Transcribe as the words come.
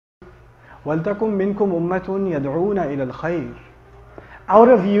وَلْتَكُمْ مِنْكُمْ أُمَّةٌ يَدْعُونَ إِلَى الْخَيْرِ. Out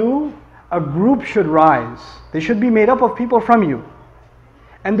of you, a group should rise. They should be made up of people from you.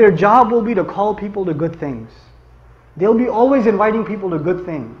 And their job will be to call people to good things. They'll be always inviting people to good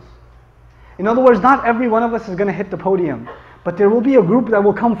things. In other words, not every one of us is going to hit the podium, but there will be a group that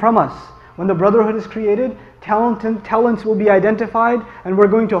will come from us. When the brotherhood is created, talents will be identified, and we're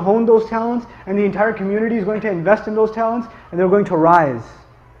going to hone those talents, and the entire community is going to invest in those talents, and they're going to rise,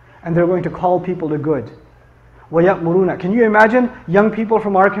 and they're going to call people to good. وَيَأْمُرُونَ. Can you imagine young people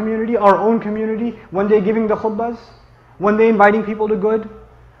from our community, our own community, one day giving the khutbahs, one day inviting people to good,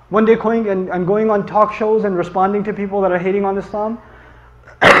 one day going and going on talk shows and responding to people that are hating on Islam?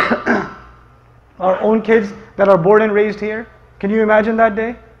 Our own kids that are born and raised here. Can you imagine that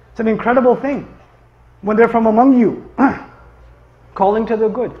day? It's an incredible thing. When they're from among you, calling to the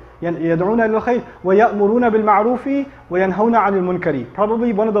good. يَدْعُونَ إِلَى الْخَيْرِ وَيَأْمُرُونَ بِالْمَعْرُوفِ وَيَنْهَوْنَ عَنِ الْمُنْكَرِ.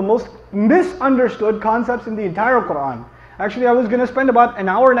 Probably one of the most misunderstood concepts in the entire Quran. Actually, I was going to spend about an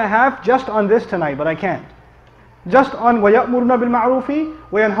hour and a half just on this tonight, but I can't. Just on وَيَأْمُرُونَ بِالْمَعْرُوفِ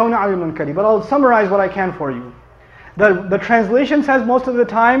وَيَنْهَوْنَ عَنِ الْمُنْكَرِ. But I'll summarize what I can for you. The translation says most of the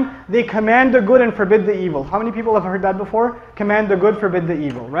time, they command the good and forbid the evil. How many people have heard that before? Command the good, forbid the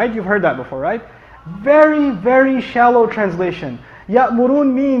evil, right? You've heard that before, right? Very, very shallow translation.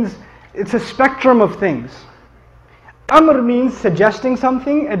 Ya'murun means, it's a spectrum of things. Amr means suggesting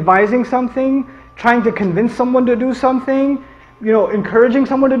something, advising something, trying to convince someone to do something, encouraging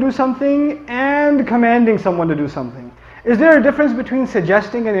someone to do something, and commanding someone to do something. Is there a difference between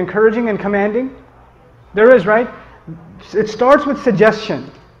suggesting and encouraging and commanding? There is, right? It starts with suggestion.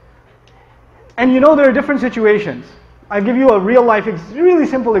 And there are different situations. I'll give you a real life, really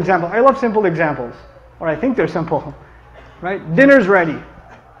simple example. I love simple examples. Or I think they're simple. Right? Dinner's ready.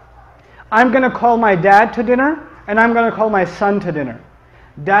 I'm going to call my dad to dinner, and I'm going to call my son to dinner.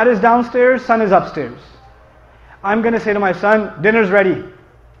 Dad is downstairs, son is upstairs. I'm going to say to my son, dinner's ready.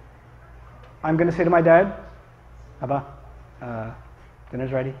 I'm going to say to my dad, Abba,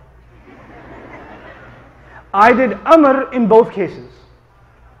 dinner's ready. I did amr in both cases.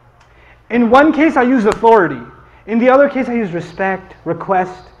 In one case I used authority. In the other case I used respect,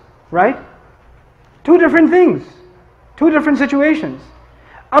 request, right? Two different things. Two different situations.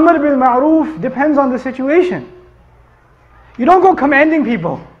 Amr bil ma'roof depends on the situation. You don't go commanding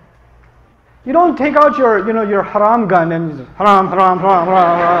people. You don't take out your haram gun and haram, haram, haram,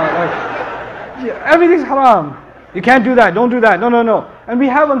 haram, haram. Everything's haram. You can't do that, don't do that, no. And we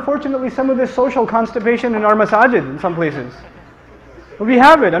have, unfortunately, some of this social constipation in our masajid in some places. We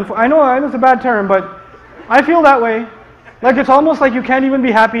have it. I know it's a bad term, but I feel that way. Like it's almost like you can't even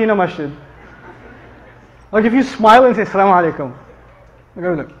be happy in a masjid. Like if you smile and say, Assalamu alaikum.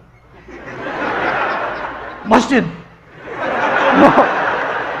 Look. Masjid.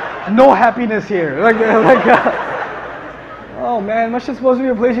 No happiness here. Oh man, masjid's supposed to be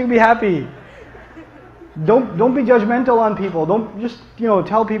a place you can be happy. Don't be judgmental on people. Don't just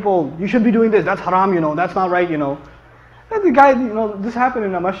tell people you should be doing this. That's haram. That's not right. And the guy, this happened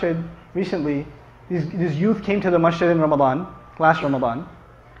in a masjid recently. These youth came to the masjid in Ramadan, last Ramadan,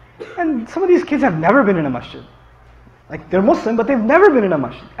 and some of these kids have never been in a masjid. Like they're Muslim, but they've never been in a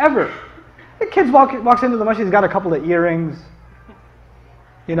masjid ever. The kid walks into the masjid. He's got a couple of earrings.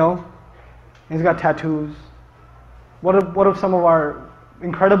 And he's got tattoos. What if some of our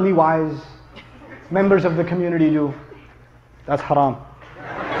incredibly wise members of the community do? That's haram.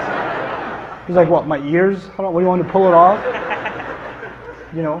 He's like, what, my ears? Haram? What, do you want to pull it off?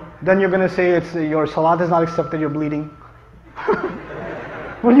 Then you're going to say your salat is not accepted, you're bleeding.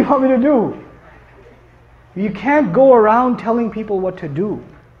 What do you want me to do? You can't go around telling people what to do.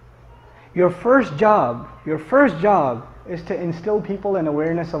 Your first job is to instill people in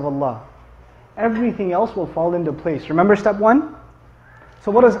awareness of Allah. Everything else will fall into place. Remember step 1?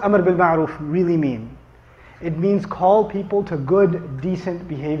 So what does Amr bil Ma'ruf really mean? It means call people to good, decent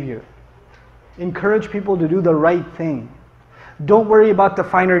behavior. Encourage people to do the right thing. Don't worry about the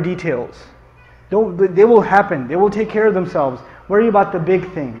finer details. They will happen. They will take care of themselves. Worry about the big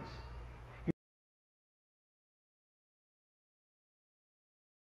things.